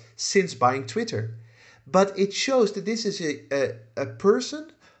out since buying Twitter. But it shows that this is a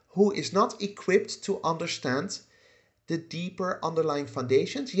person who is not equipped to understand the deeper underlying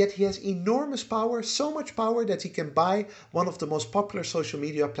foundations, yet he has enormous power, so much power that he can buy one of the most popular social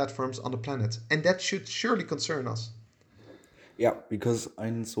media platforms on the planet. And that should surely concern us. Yeah, because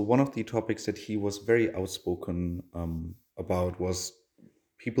so one of the topics that he was very outspoken about was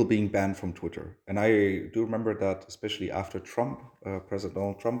people being banned from Twitter. And I do remember that, especially after Trump, President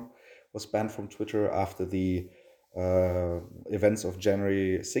Donald Trump, was banned from Twitter after the events of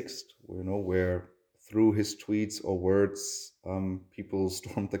January 6th, where through his tweets or words, people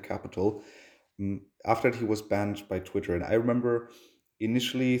stormed the Capitol. After that, he was banned by Twitter. And I remember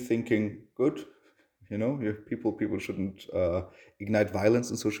initially thinking, good, people shouldn't ignite violence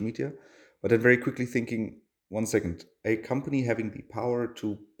in social media. But then very quickly thinking, 1 second, a company having the power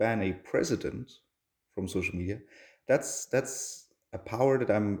to ban a president from social media, that's a power that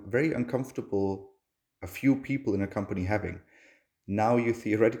I'm very uncomfortable a few people in a company having. Now you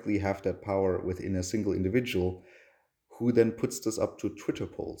theoretically have that power within a single individual, who then puts this up to Twitter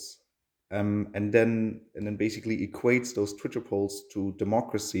polls, and then basically equates those Twitter polls to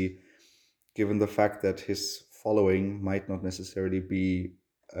democracy, given the fact that his following might not necessarily be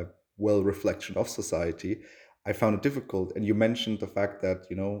a well reflection of society. I found it difficult. And you mentioned the fact that,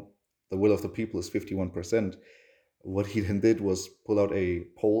 the will of the people is 51%. What he then did was pull out a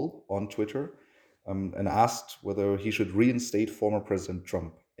poll on Twitter, and asked whether he should reinstate former President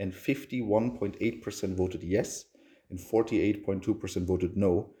Trump. And 51.8% voted yes, and 48.2% voted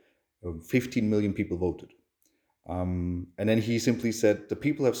no. 15 million people voted. And then he simply said, the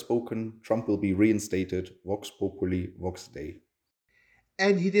people have spoken, Trump will be reinstated, Vox Populi, Vox Dei.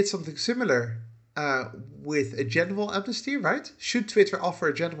 And he did something similar with a general amnesty, right? Should Twitter offer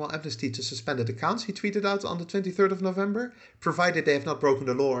a general amnesty to suspended accounts? He tweeted out on the 23rd of November, provided they have not broken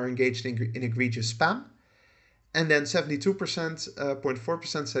the law or engaged in egregious spam. And then 72%,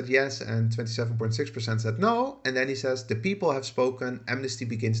 0.4% said yes, and 27.6% said no. And then he says, the people have spoken, amnesty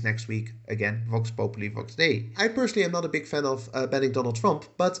begins next week. Again, Vox Populi, Vox Dei. I personally am not a big fan of banning Donald Trump,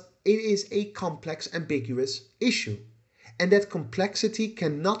 but it is a complex, ambiguous issue. And that complexity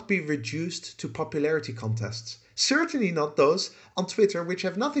cannot be reduced to popularity contests. Certainly not those on Twitter, which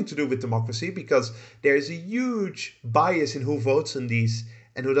have nothing to do with democracy, because there is a huge bias in who votes on these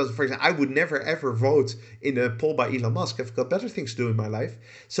and who doesn't. For example, I would never ever vote in a poll by Elon Musk. I've got better things to do in my life.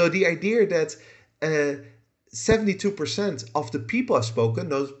 So the idea that 72% of the people have spoken,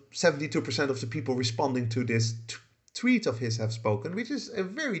 those 72% of the people responding to this tweet of his have spoken, which is a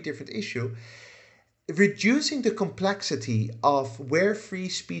very different issue. Reducing the complexity of where free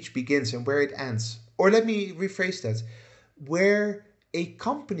speech begins and where it ends. Or let me rephrase that. Where a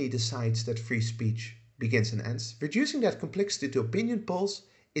company decides that free speech begins and ends, reducing that complexity to opinion polls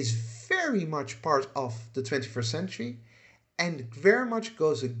is very much part of the 21st century and very much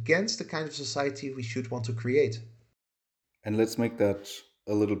goes against the kind of society we should want to create. And let's make that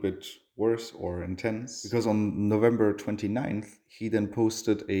a little bit worse or intense, because on November 29th, he then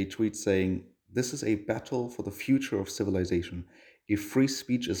posted a tweet saying, "This is a battle for the future of civilization. If free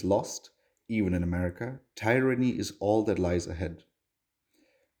speech is lost, even in America, tyranny is all that lies ahead."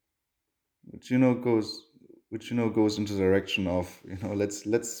 Which goes into the direction of,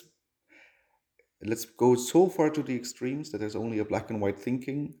 let's go so far to the extremes that there's only a black and white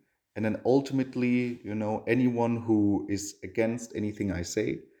thinking, and then ultimately, anyone who is against anything I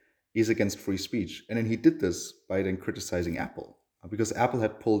say is against free speech. And then he did this by then criticizing Apple, because Apple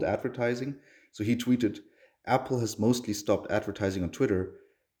had pulled advertising. So he tweeted, "Apple has mostly stopped advertising on Twitter.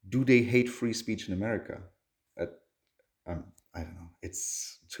 Do they hate free speech in America?" That, I don't know.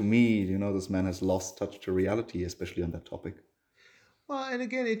 It's, to me, this man has lost touch to reality, especially on that topic. Well, and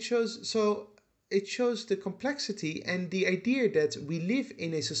again, it shows the complexity and the idea that we live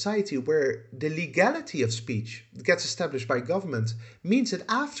in a society where the legality of speech gets established by government means that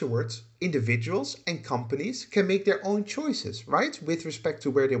afterwards individuals and companies can make their own choices, right, with respect to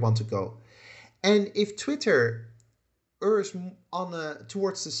where they want to go. And if Twitter errs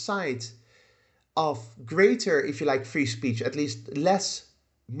towards the side of greater, if you like, free speech, at least less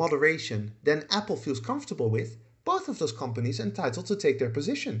moderation than Apple feels comfortable with, both of those companies are entitled to take their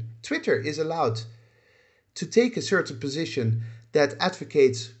position. Twitter is allowed to take a certain position that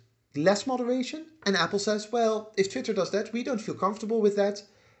advocates less moderation, and Apple says, well, if Twitter does that, we don't feel comfortable with that.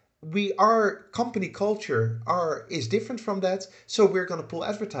 Our company culture is different from that, so we're going to pull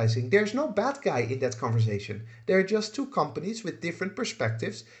advertising. There's no bad guy in that conversation. There are just two companies with different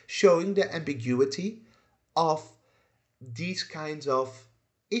perspectives showing the ambiguity of these kinds of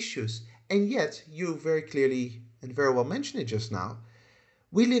issues. And yet, you very clearly and very well mentioned it just now,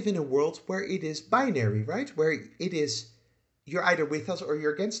 we live in a world where it is binary, right? Where it is you're either with us or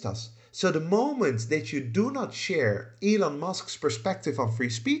you're against us. So the moment that you do not share Elon Musk's perspective on free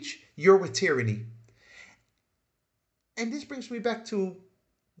speech, you're with tyranny. And this brings me back to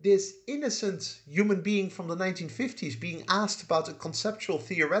this innocent human being from the 1950s being asked about a conceptual,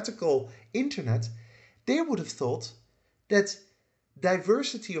 theoretical internet. They would have thought that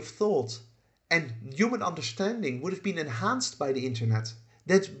diversity of thought and human understanding would have been enhanced by the internet.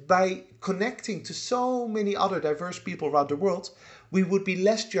 That by connecting to so many other diverse people around the world, we would be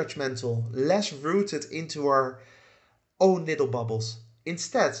less judgmental, less rooted into our own little bubbles.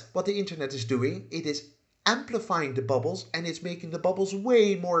 Instead, what the internet is doing, it is amplifying the bubbles and it's making the bubbles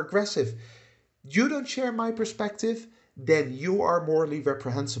way more aggressive. You don't share my perspective, then you are morally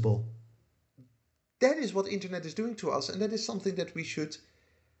reprehensible. That is what the internet is doing to us, and that is something that we should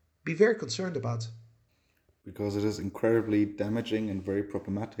be very concerned about. Because it is incredibly damaging and very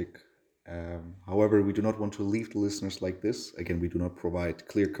problematic. However, we do not want to leave the listeners like this. Again, we do not provide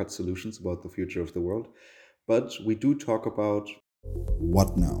clear cut solutions about the future of the world, but we do talk about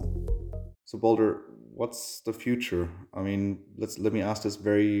what now. So, Balder, what's the future? I mean, let me ask this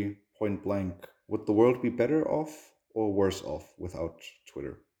very point blank. Would the world be better off or worse off without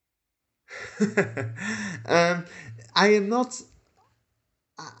Twitter? um, I am not.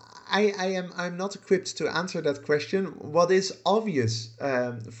 I'm not equipped to answer that question. What is obvious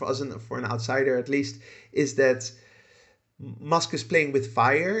for us, for an outsider at least, is that Musk is playing with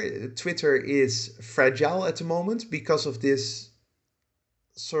fire. Twitter is fragile at the moment because of this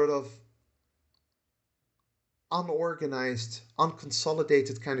sort of unorganized,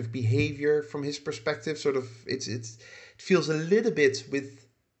 unconsolidated kind of behavior from his perspective. Sort of, it feels a little bit with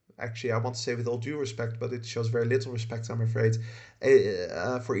actually, I want to say with all due respect, but it shows very little respect, I'm afraid,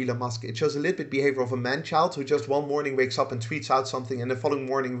 for Elon Musk. It shows a little bit behavior of a man-child who just one morning wakes up and tweets out something and the following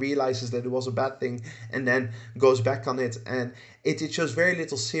morning realizes that it was a bad thing and then goes back on it. And it shows very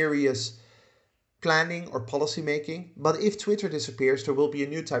little serious planning or policy making. But if Twitter disappears, there will be a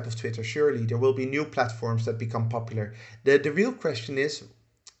new type of Twitter, surely. There will be new platforms that become popular. The real question is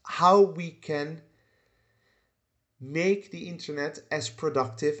how we can make the internet as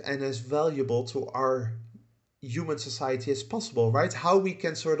productive and as valuable to our human society as possible, right? How we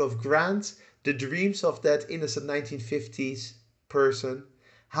can sort of grant the dreams of that innocent 1950s person,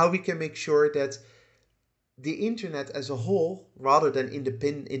 how we can make sure that the internet as a whole, rather than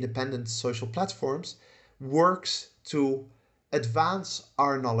independent social platforms, works to advance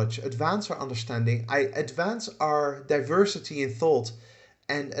our knowledge, advance our understanding, advance our diversity in thought,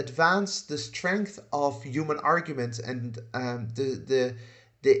 and advance the strength of human argument and the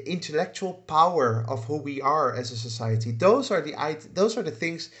intellectual power of who we are as a society. Those are the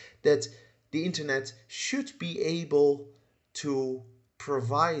things that the internet should be able to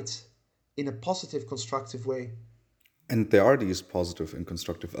provide in a positive, constructive way. And there are these positive and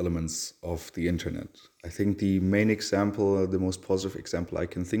constructive elements of the internet. I think the main example, the most positive example I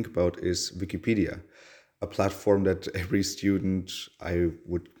can think about is Wikipedia, a platform that every student, I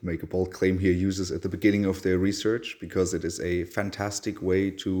would make a bold claim here, uses at the beginning of their research because it is a fantastic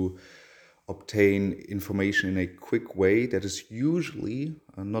way to obtain information in a quick way that is usually,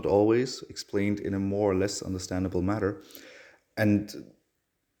 not always, explained in a more or less understandable manner. And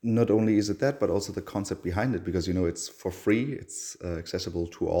not only is it that, but also the concept behind it, because it's for free, it's accessible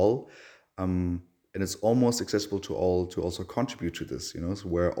to all, and it's almost accessible to all to also contribute to this. So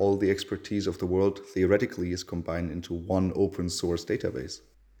where all the expertise of the world theoretically is combined into one open source database.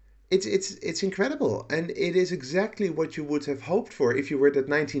 It's incredible, and it is exactly what you would have hoped for if you were that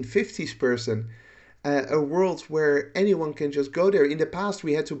 1950s person. A world where anyone can just go there. In the past,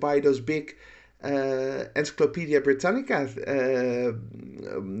 we had to buy those big Encyclopedia Britannica,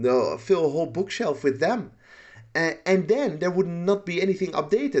 fill a whole bookshelf with them. And then there would not be anything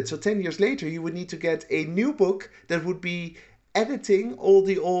updated. So 10 years later, you would need to get a new book that would be editing all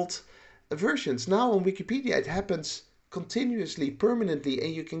the old versions. Now on Wikipedia, it happens continuously, permanently,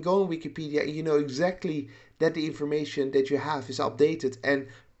 and you can go on Wikipedia and you know exactly that the information that you have is updated and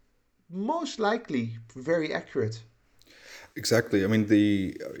most likely very accurate. Exactly. I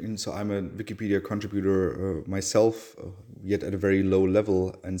mean, so I'm a Wikipedia contributor myself, yet at a very low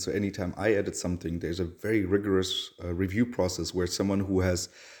level. And so anytime I edit something, there's a very rigorous review process where someone who has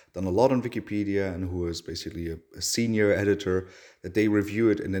done a lot on Wikipedia and who is basically a senior editor, that they review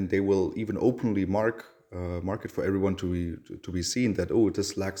it and then they will even openly mark it for everyone to be seen that, oh,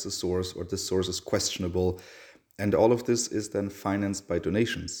 this lacks a source or this source is questionable. And all of this is then financed by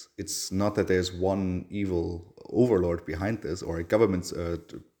donations. It's not that there's one evil overlord behind this or a government's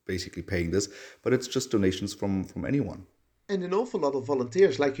basically paying this, but it's just donations from anyone. And an awful lot of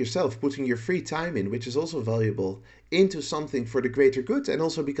volunteers like yourself putting your free time in, which is also valuable, into something for the greater good. And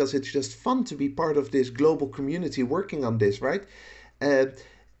also because it's just fun to be part of this global community working on this, right?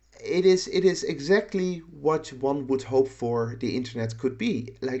 It is exactly what one would hope for the internet could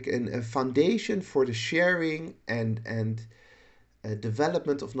be, like a foundation for the sharing and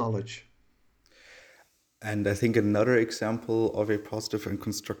development of knowledge. And I think another example of a positive and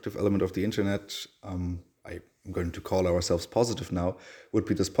constructive element of the internet, I'm going to call ourselves positive now, would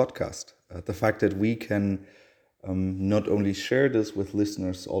be this podcast. The fact that we can not only share this with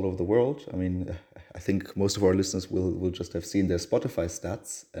listeners all over the world. I mean, I think most of our listeners will just have seen their Spotify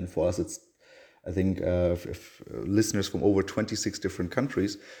stats. And for us, it's, I think, if listeners from over 26 different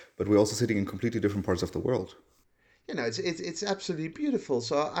countries, but we're also sitting in completely different parts of the world. It's absolutely beautiful.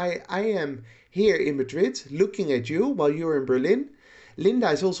 So I am here in Madrid looking at you while you're in Berlin. Linda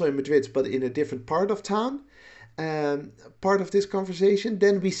is also in Madrid, but in a different part of town. Part of this conversation.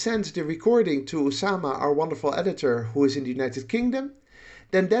 Then we send the recording to Usama, our wonderful editor, who is in the United Kingdom.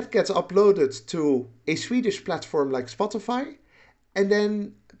 Then that gets uploaded to a Swedish platform like Spotify. And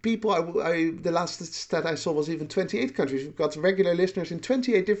then people, the last stat I saw was even 28 countries. We've got regular listeners in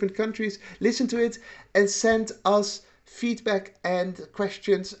 28 different countries, listen to it and send us feedback and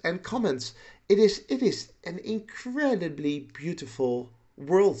questions and comments. It is an incredibly beautiful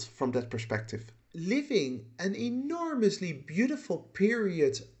world from that perspective. Living an enormously beautiful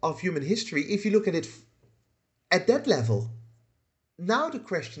period of human history if you look at it at that level. Now the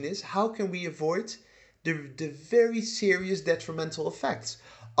question is, how can we avoid the very serious detrimental effects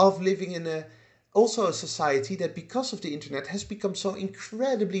of living in also a society that because of the internet has become so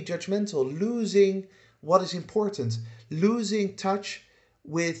incredibly judgmental, losing what is important, losing touch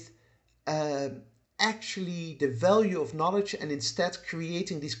with actually the value of knowledge, and instead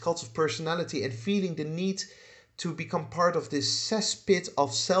creating these cults of personality and feeling the need to become part of this cesspit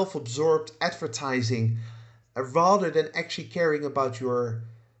of self-absorbed advertising, rather than actually caring about your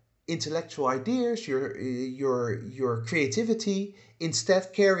intellectual ideas, your creativity,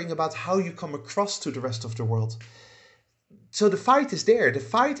 instead caring about how you come across to the rest of the world. So the fight is there. The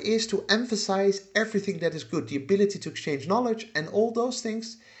fight is to emphasize everything that is good, the ability to exchange knowledge and all those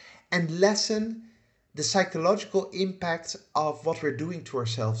things, and lessen the psychological impact of what we're doing to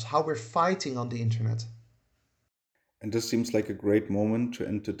ourselves, how we're fighting on the internet. And this seems like a great moment to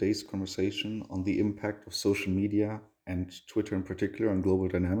end today's conversation on the impact of social media and Twitter in particular on global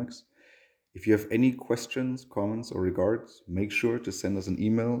dynamics. If you have any questions, comments, or regards, make sure to send us an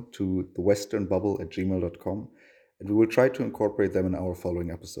email to thewesternbubble@gmail.com, and we will try to incorporate them in our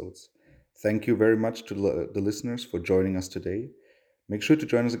following episodes. Thank you very much to the listeners for joining us today. Make sure to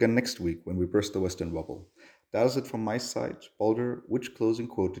join us again next week when we burst the Western bubble. That is it from my side. Balder, which closing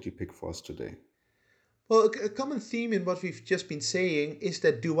quote did you pick for us today? Well, a common theme in what we've just been saying is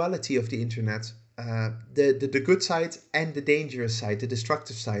that duality of the internet. The good side and the dangerous side, the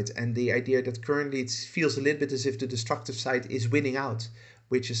destructive side, and the idea that currently it feels a little bit as if the destructive side is winning out,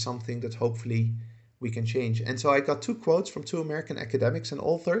 which is something that hopefully we can change. And so I got two quotes from two American academics and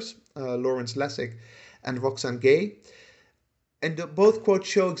authors, Lawrence Lessig and Roxane Gay. And both quotes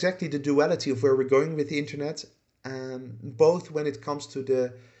show exactly the duality of where we're going with the internet, both when it comes to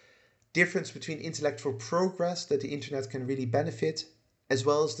the difference between intellectual progress that the internet can really benefit, as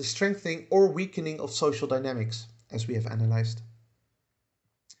well as the strengthening or weakening of social dynamics, as we have analyzed.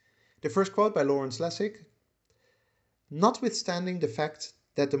 The first quote by Lawrence Lessig: "Notwithstanding the fact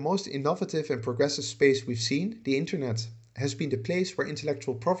that the most innovative and progressive space we've seen, the internet, has been the place where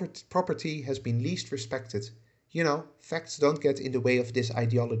intellectual property has been least respected. You know, facts don't get in the way of this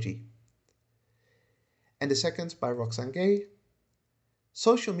ideology." And the second by Roxane Gay: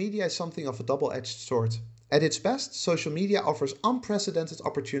 "Social media is something of a double-edged sword. At its best, social media offers unprecedented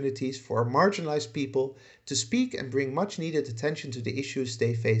opportunities for marginalized people to speak and bring much-needed attention to the issues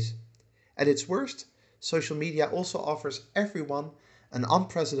they face. At its worst, social media also offers everyone an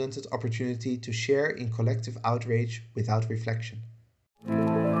unprecedented opportunity to share in collective outrage without reflection."